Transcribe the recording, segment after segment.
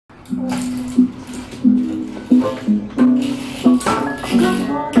I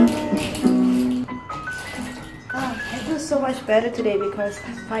feel so much better today because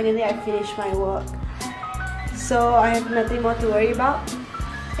finally I finished my work. So I have nothing more to worry about.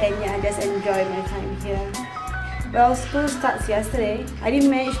 And yeah, I just enjoy my time here. Well, school starts yesterday. I didn't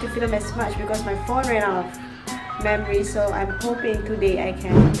manage to film as much because my phone ran out of memory, so I'm hoping today I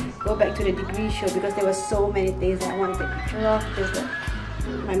can go back to the degree show because there were so many things that I wanted to take picture of, just that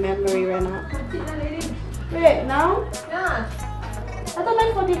my memory ran out. Wait, now? Yeah. I thought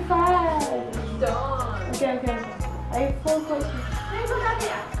 9:45. Don't. Okay. I phone call.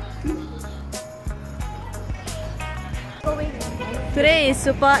 Today is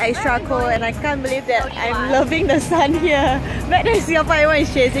super extra cold and I can't believe that I'm loving the sun here. Back in Singapore, everyone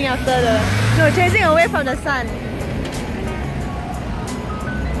is chasing chasing away from the sun.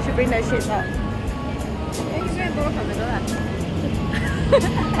 Should bring that shit up.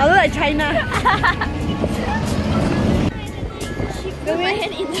 I look like China. Put my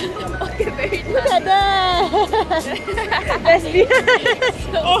hand in the pocket very tight. Look at that! Lesbian!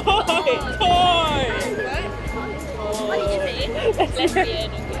 Toy! What did you say? Lesbian, okay.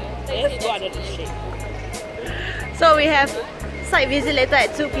 That's one of the shape. So we have site visit later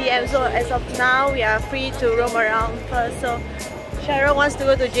at 2 PM. So as of now, we are free to roam around first. So Cheryl wants to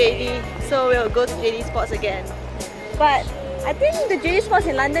go to JD, so we'll go to JD Sports again. But I think the JD Sports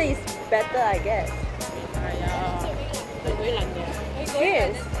in London is better, I guess.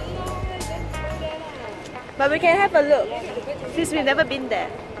 Yes. But we can have a look since we've never been there.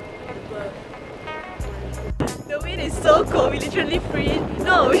 The wind is so cold, we literally freeze.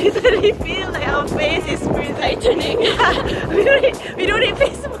 No, we literally feel like our face is freezing. we don't need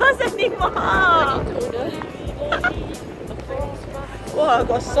face mask anymore. Wow,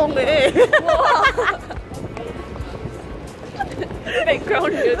 got song eh.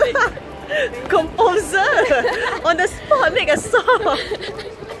 Background music. Composer on the spot, make a song.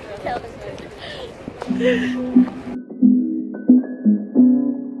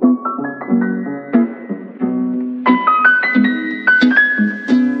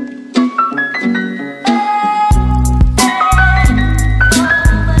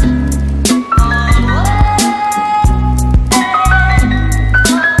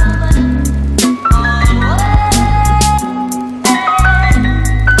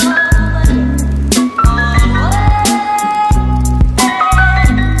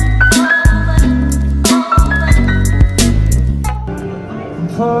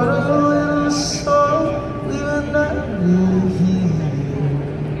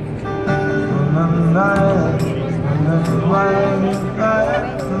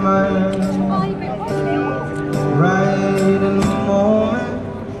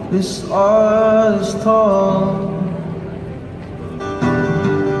 This art is tall.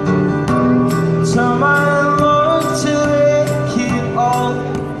 Tell my Lord to take it all.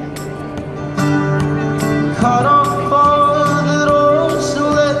 Cut off all the doors to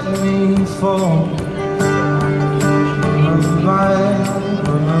let me fall. My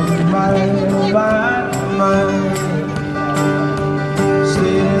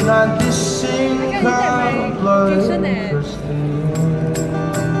saying that this same kind of blood.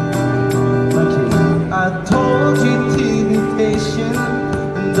 I told you to be patient,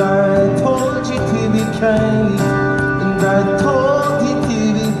 and I told you to be kind, and I told you to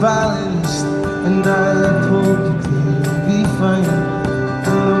be balanced, and I told you to be fine.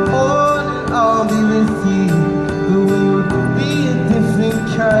 In the morning I'll be with you, but we would be a different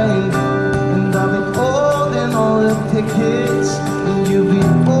kind, and I'll be holding all the tickets, and you'll be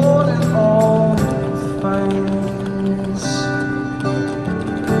holding all the fines.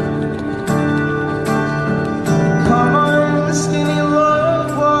 Skinny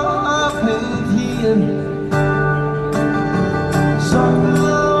love, what happened here? Something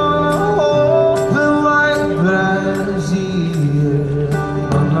on a open wide brazier.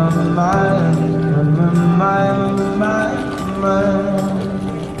 On my mind, on my mind, on my mind,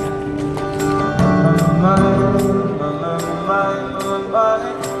 on my mind, on my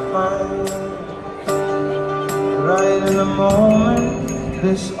mind. Right in the moment,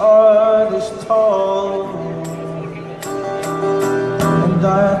 this art is tall. And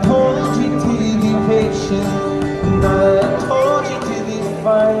I told you to be patient, and I told you to be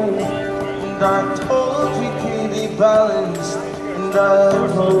fine, and I told you to be balanced, and I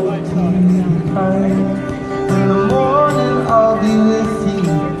told you to be kind. In the morning I'll be with you,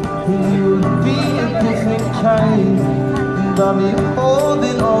 and you would be a different kind, and I'll be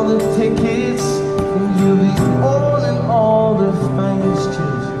holding all the tickets, and you'll be holding all the fines.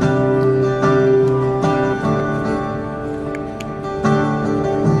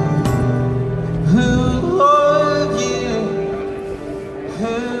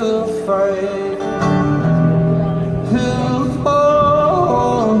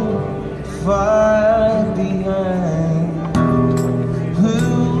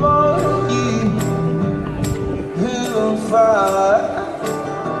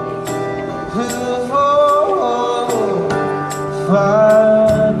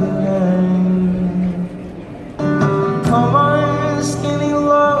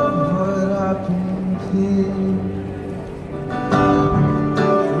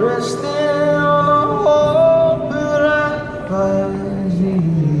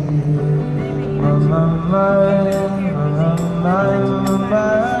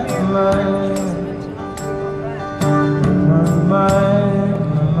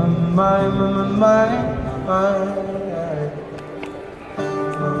 So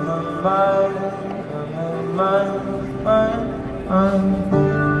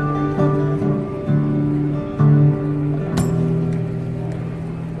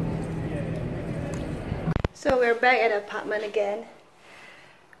we're back at the apartment again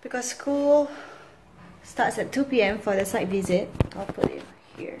because school starts at 2 p.m. for the site visit. I'll put it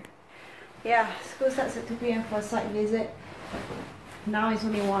here. Yeah, school starts at 2 p.m. for a site visit. Now it's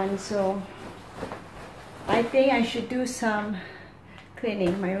only 1, so I think I should do some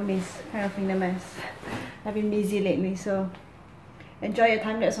cleaning. My room is kind of in a mess. I've been busy lately, so enjoy a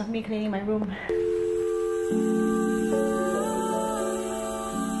time lapse of me cleaning my room.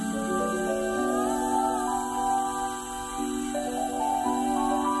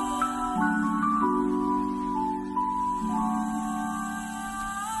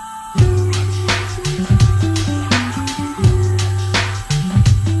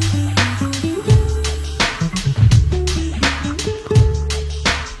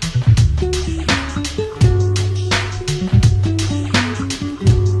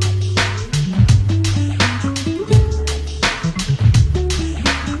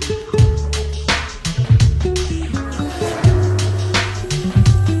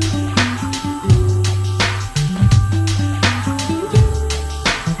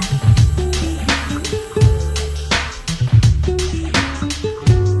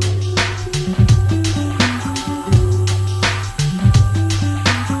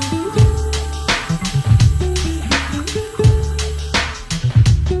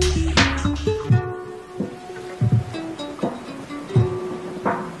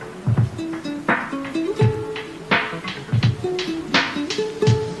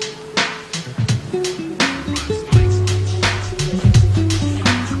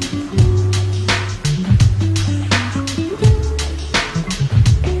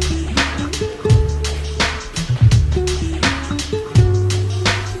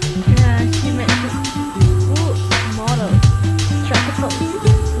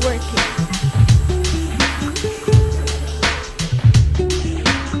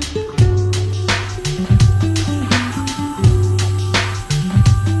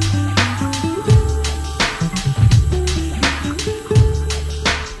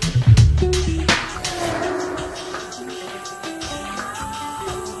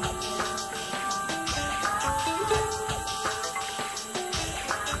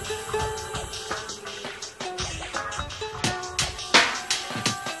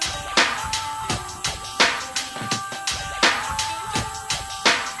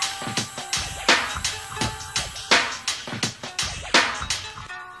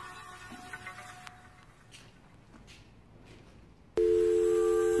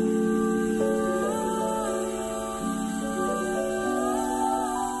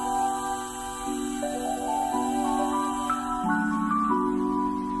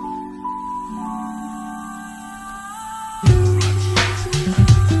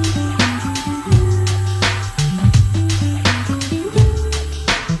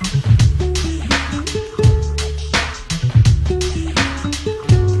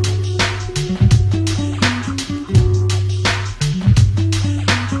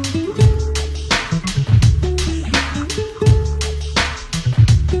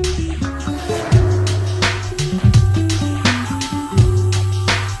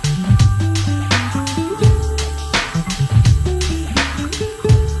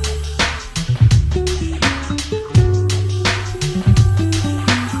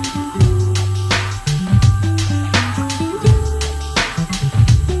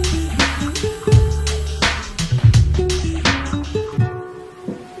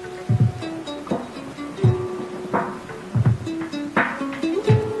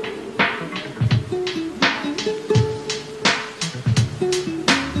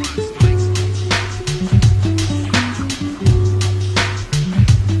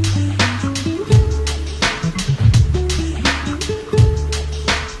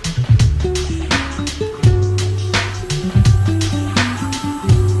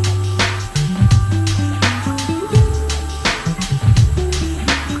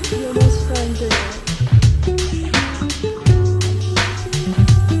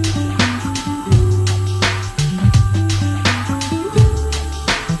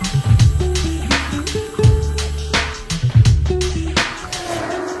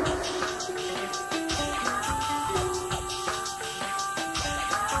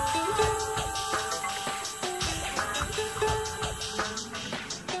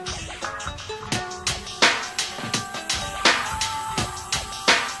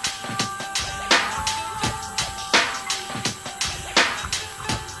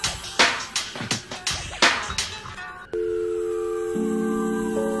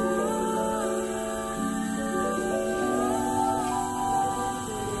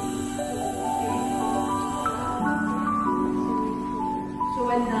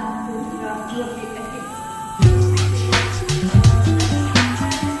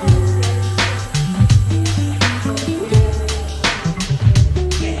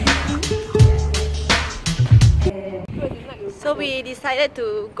 we decided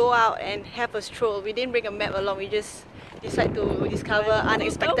to go out and have a stroll. We didn't bring a map along, we just decided to discover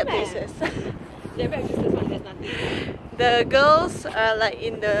unexpected places. The map just this one has nothing. The girls are like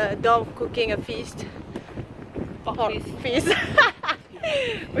in the dorm cooking a feast. Pork Feast.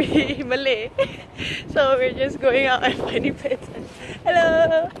 We Malay. So we're just going out and finding places.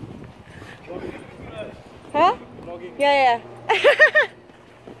 Hello! Huh? Yeah.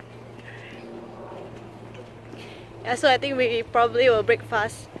 Yeah, so I think we probably will break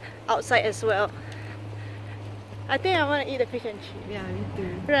fast outside as well. I think I want to eat the fish and chips. Yeah, me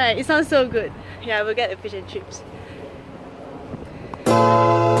too. Right, it sounds so good. Yeah, we'll get the fish and chips.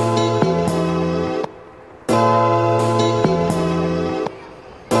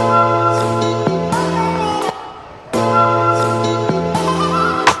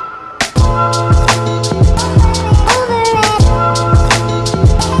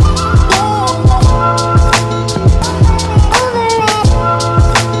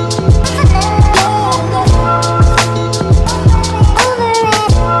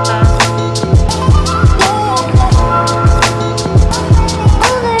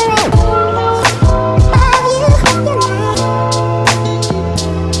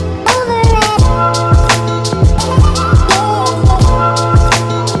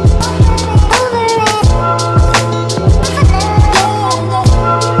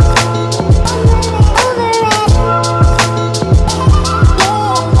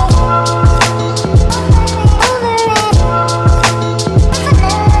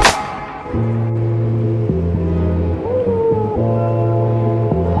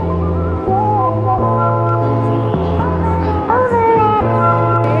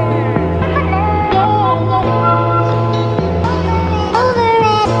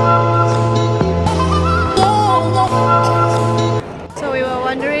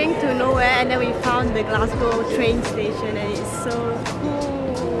 The Glasgow train station, and it's so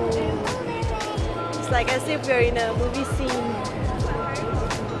cool. It's like as if we're in a movie scene.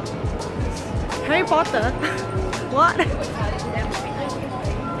 Harry Potter? What?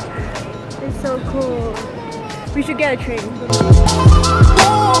 It's so cool. We should get a train.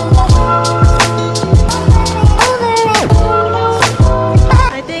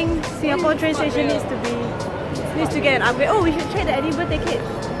 I think Singapore train station needs to get an upgrade. Oh, we should check the Edinburgh ticket.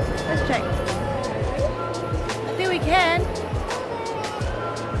 Let's check. I think we can.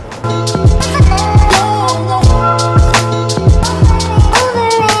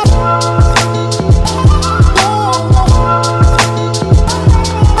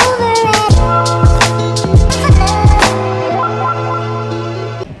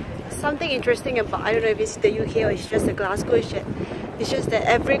 Something interesting about, I don't know if it's the UK or it's just the Glasgow, it's just that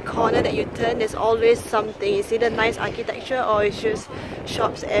every corner that you turn there's always something. It's either nice architecture or it's just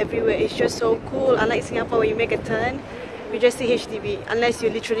shops everywhere. It's just so cool. Unlike Singapore, when you make a turn, you just see HDB, unless you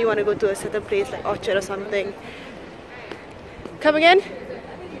literally want to go to a certain place like Orchard or something. Come again?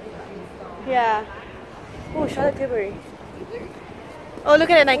 Yeah. Oh, Charlotte Tilbury. Oh, look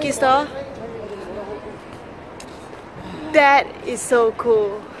at the Nike store. That is so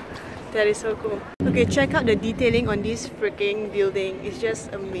cool. That is so cool. Okay, check out the detailing on this freaking building. It's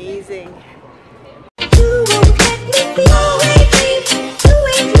just amazing.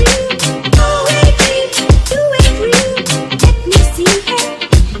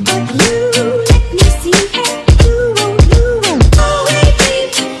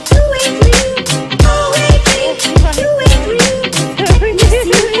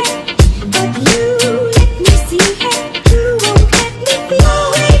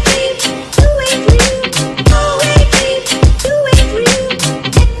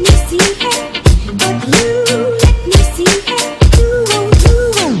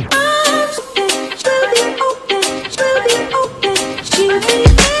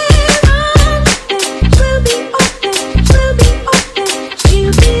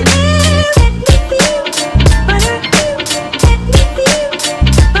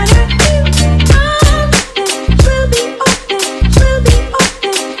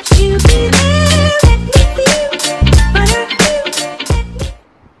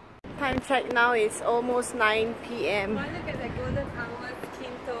 Right now it's almost 9 PM. Look at the golden hour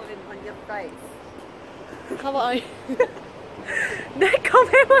skin tone on your thighs. How about you? That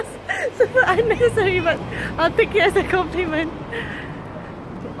comment was super unnecessary, but I'll take it as a compliment.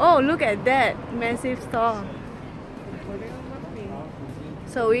 Oh, look at that massive store.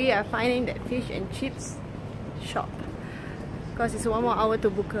 So we are finding that fish and chips shop because it's 1 more hour to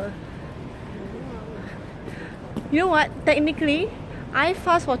book her. You know what? Technically, I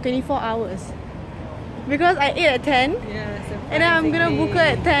fast for 24 hours because I ate at 10 and then I'm gonna book her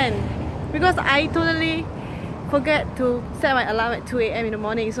at 10 because I totally forget to set my alarm at 2 AM in the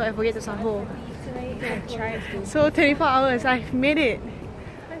morning, so I forget to sahur. So 24 hours, I've made it.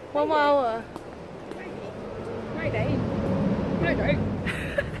 1 more hour.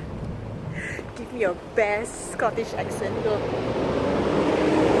 Give me your best Scottish accent. Go.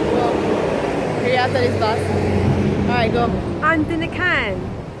 Go. Okay, after this bus. Alright, go. Under the can.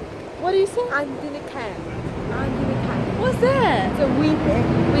 What do you say? Under the can. Under the can. What's that? It's a wee bit.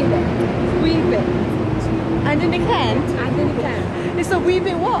 Wee bit. Wee bit. Under the can? Under the can. It's a wee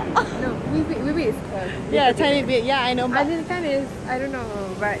bit what? No, wee bit. Wee bit is Yeah, a tiny bit. Yeah, I know. But under the can is, I don't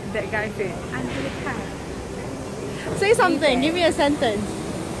know, but that guy said under the can. say something. Give me a sentence.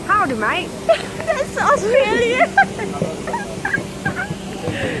 Howdy, mate. That's Australian.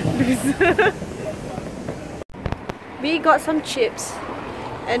 We got some chips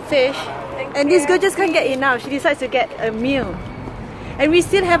and fish, and this girl just can't get enough. She decides to get a meal, and we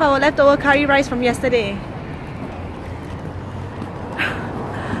still have our leftover curry rice from yesterday.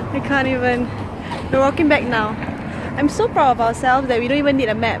 I can't even. We're walking back now. I'm so proud of ourselves that we don't even need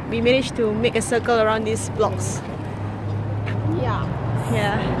a map. We managed to make a circle around these blocks.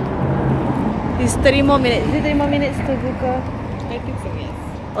 Yeah. It's 30 more minutes. Is it 30 more minutes to Google? I think so, yes.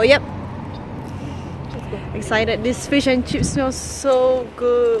 Oh, yep. Excited. This fish and chips smells so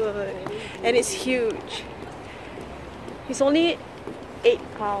good. And it's huge. It's only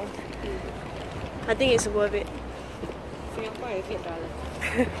 £8. I think it's worth it. Singapore is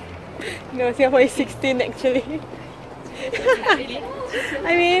 $8. No, Singapore is 16 actually.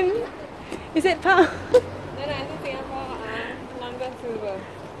 I mean, is it £8? No, I think Singapore longer silver.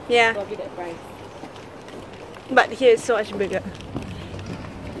 Yeah. Probably that price. But here it's so much bigger.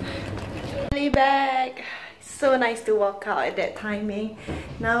 Finally back. So nice to walk out at that timing.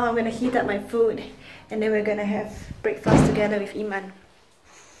 Now I'm gonna heat up my food and then we're gonna have breakfast together with Iman.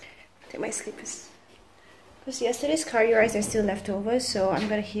 Take my slippers. Because yesterday's curry rice is still left over, so I'm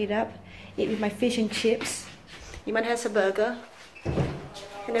gonna heat it up, eat with my fish and chips. Iman has a burger,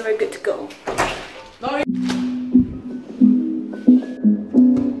 and then we're good to go. Leftovers.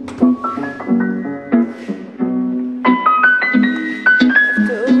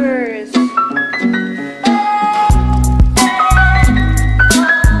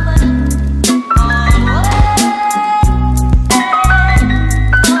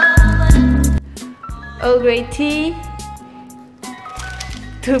 Earl Grey tea,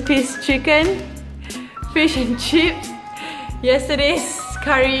 2-piece chicken, fish and chips, yesterday's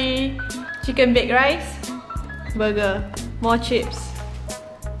curry chicken baked rice, burger, more chips,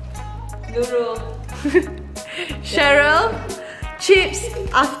 Nurul, Cheryl, chips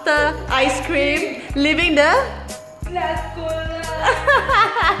after ice cream, living the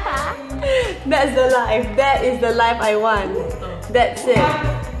That's the life. That is the life I want. That's it.